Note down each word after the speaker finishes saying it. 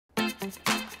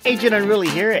Agent Unruly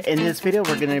here. In this video,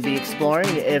 we're going to be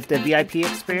exploring if the VIP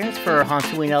experience for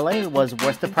Haunt O Ween LA was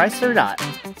worth the price or not.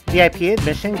 VIP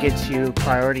admission gets you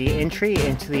priority entry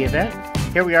into the event.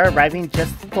 Here we are arriving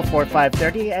just before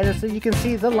 5:30, and as you can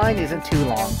see, the line isn't too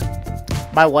long.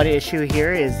 My one issue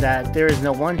here is that there is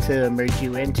no one to merge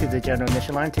you into the general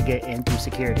admission line to get in through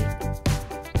security.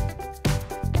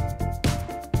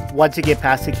 Once you get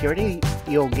past security,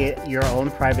 you'll get your own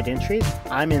private entries.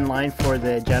 I'm in line for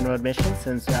the general admission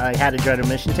since I had a general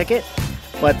admission ticket,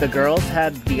 but the girls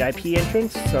had VIP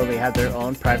entrance, so they had their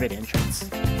own private entrance.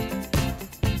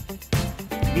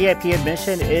 VIP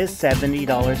admission is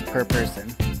 $70 per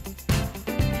person.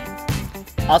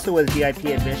 Also with VIP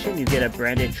admission, you get a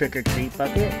branded trick-or-treat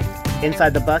bucket.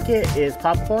 Inside the bucket is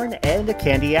popcorn and a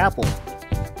candy apple.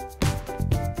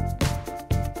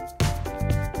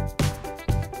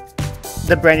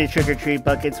 The branded trick-or-treat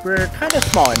buckets were kind of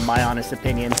small in my honest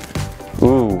opinion.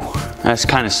 Ooh, that's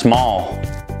kind of small.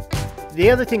 The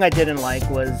other thing I didn't like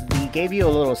was they gave you a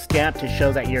little stamp to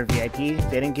show that you're a VIP.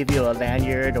 They didn't give you a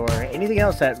lanyard or anything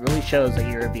else that really shows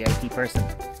that you're a VIP person.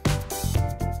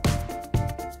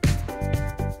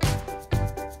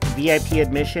 VIP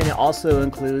admission also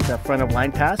includes a front of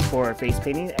line pass for face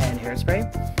painting and hairspray.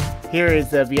 Here is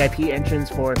the VIP entrance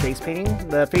for face painting.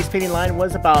 The face painting line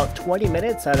was about 20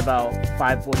 minutes at about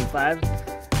 5:45,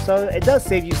 so it does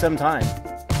save you some time.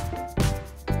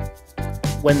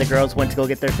 When the girls went to go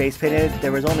get their face painted,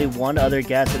 there was only one other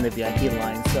guest in the VIP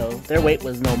line, so their wait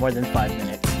was no more than 5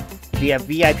 minutes. The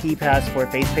VIP pass for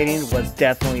face painting was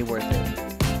definitely worth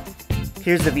it.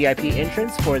 Here's the VIP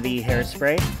entrance for the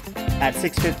hairspray. At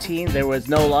 6:15 there was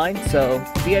no line, so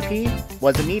VIP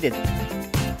wasn't needed.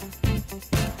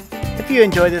 If you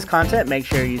enjoy this content, make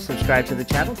sure you subscribe to the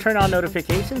channel, turn on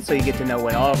notifications so you get to know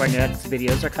when all of our next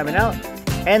videos are coming out,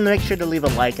 and make sure to leave a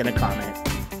like and a comment.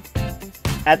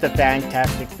 At the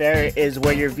Fantastic Fair is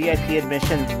where your VIP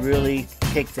admission really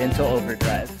kicks into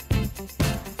overdrive.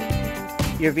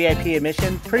 Your VIP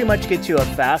admission pretty much gets you a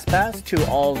fast pass to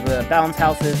all the bounce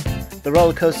houses, the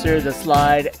roller coaster, the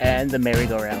slide, and the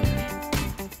merry-go-round.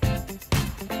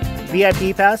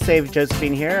 VIP pass saved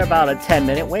Josephine here about a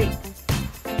 10-minute wait.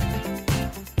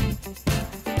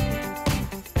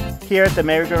 Here at the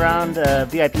merry-go-round,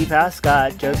 VIP pass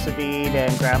got Josephine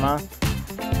and Grandma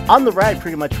on the ride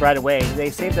pretty much right away. They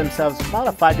saved themselves about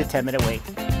a 5 to 10 minute wait.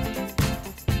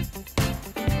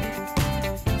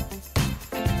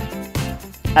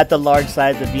 At the large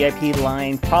size, the VIP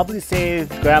line probably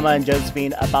saved Grandma and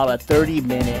Josephine about a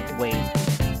 30-minute wait.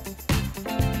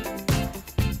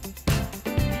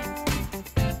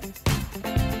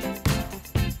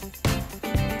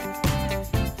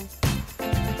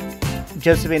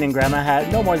 Josephine and Grandma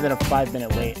had no more than a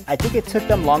 5-minute wait. I think it took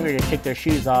them longer to take their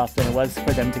shoes off than it was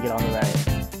for them to get on the ride.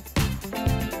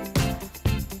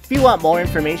 If you want more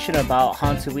information about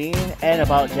Haunt O Ween and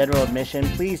about general admission,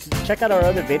 please check out our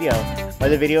other video, where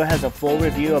the video has a full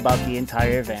review about the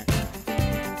entire event.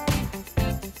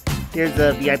 Here's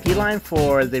the VIP line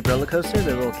for the roller coaster,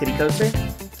 the little kiddie coaster.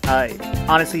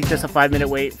 Honestly, just a 5-minute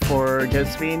wait for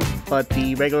Josephine, but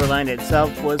the regular line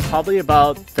itself was probably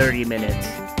about 30 minutes.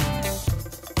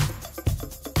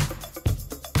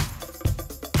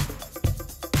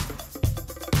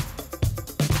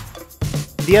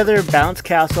 The other bounce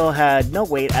castle had no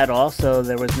wait at all, so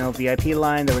there was no VIP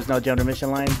line, there was no general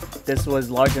admission line. This was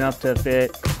large enough to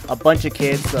fit a bunch of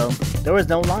kids, so there was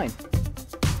no line.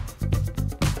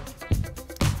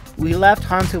 We left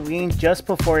Haunt O Ween just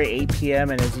before 8 p.m.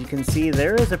 and as you can see,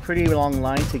 there is a pretty long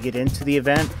line to get into the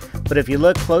event, but if you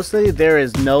look closely, there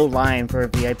is no line for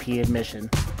VIP admission.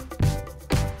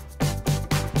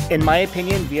 In my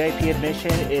opinion, VIP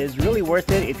admission is really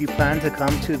worth it if you plan to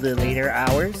come to the later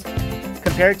hours.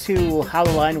 Compared to how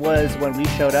the line was when we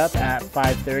showed up at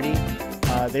 5:30,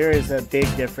 there is a big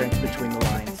difference between the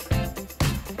lines.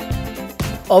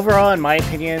 Overall, in my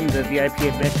opinion, the VIP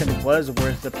admission was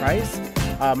worth the price.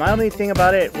 My only thing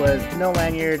about it was no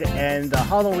lanyard, and the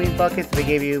Halloween bucket they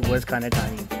gave you was kind of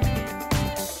tiny.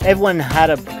 Everyone had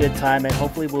a good time, and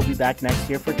hopefully we'll be back next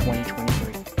year for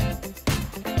 2023.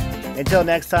 Until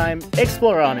next time,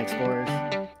 explore on, explorers.